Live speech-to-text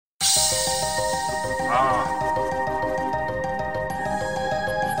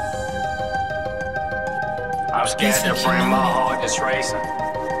I'm scared to bring my heart that's racing.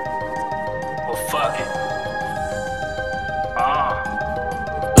 Well, fuck it.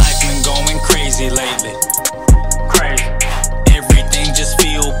 Life been going crazy lately. Crazy. Everything just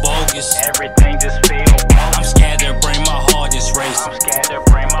feel bogus. Everything just feel bogus. I'm scared to bring my heart that's racing. I'm scared to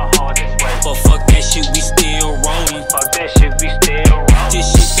bring my heart that's racing. But fuck that shit, we still rolling. Fuck that shit, we still rolling. This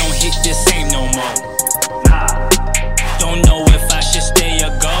shit don't hit the same no more. Nah. Don't know if I should stay or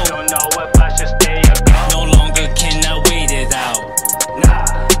go. Don't know if I should stay or go. No longer can I wait it out. Nah.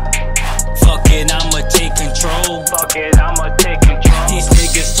 Fuck it, I'ma take control. Fuck it, I'ma take control. These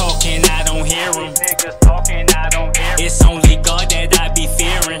niggas talking, I don't hear them. These niggas talking, I don't hear them. It's only God that I be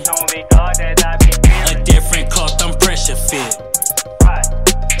fearing. It's only God that I be fearing. A different cloth, I'm pressure fit. Right.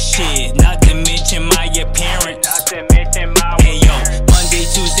 Shit, not to mention my appearance. Not to mention my hey yo, Monday,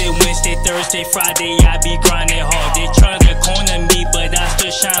 Tuesday, Wednesday, Thursday, Friday, I be grinding hard. They try to corner me, but I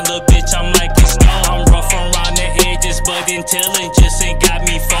still shine, little bitch, I'm like a star. I'm rough around the edges, but intelligence ain't got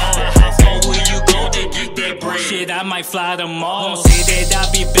me far. Oh, where you go to get that bread? Shit, I might fly tomorrow. Don't say that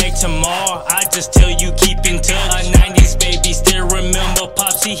I'll be back tomorrow. I just tell you keep in touch. A 90s baby, still remember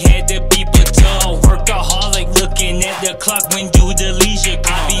Pops, he had to be tough. Workaholic, looking at the clock when do the leisure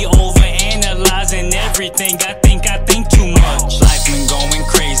come. I be overanalyzing everything, I think too much. Life been going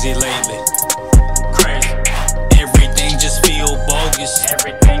crazy lately. Crazy. Everything just feel bogus.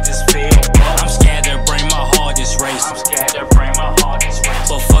 Everything just feel bogus. I'm scared to bring my heart that's racing. I'm scared to bring my heart that's racing.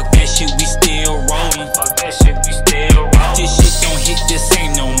 But fuck that shit, we still rolling. Fuck that shit, we still rolling. This shit don't hit the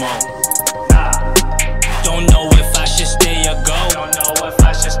same no more. Nah. Don't know if I should stay or go. Don't know if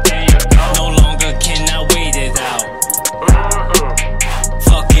I should stay or go. No longer can I wait it out.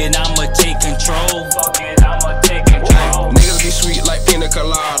 Fuck it, I'ma take control. Fuck it, I'ma take control. Niggas be sweet like pina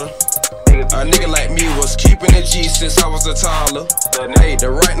colada. A nigga like me was keeping it G since I was a toddler. Hey,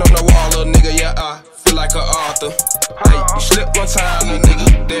 the writing on the wall, little nigga, yeah, I feel like an author. Hey, you slip one time, little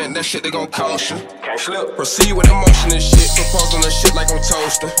nigga, then that shit they gon' cost you. Slip, proceed with emotion and shit, proposing the shit like I'm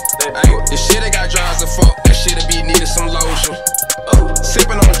toasting. Hey, the shit they got dries and fuck, that shit'll be needed some lotion.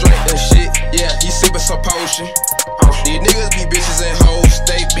 Sipping on drink and shit, yeah, he sipping some potion. These niggas be bitches and hoes,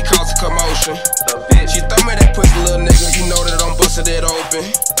 they be causing commotion. She throw me that pussy, little nigga, you know that I'm busting it open.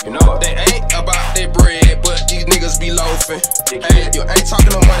 You know they ain't about their bread, but these niggas be loafing. Hey, you ain't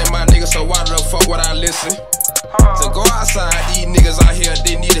talking no money, my nigga, so why the fuck would I listen? To go outside, these niggas out here,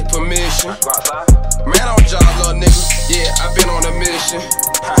 they needed permission. Man on job, little nigga, yeah, I been on a mission.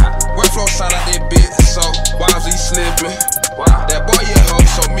 Wet flow sign out that bitch, so why was he slipping? That boy, yeah, hoe,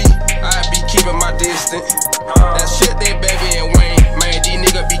 so me, I be keeping my distance. That shit, that baby and Wayne, man, these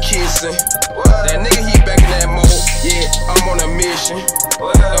niggas be kissing. That nigga, he back in that mode, yeah, I'm on a mission.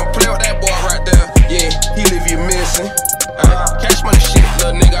 Don't play with that boy right there, yeah, he leave you missing. Cash money shit,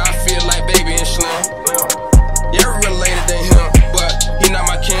 little nigga, I feel like baby and slim.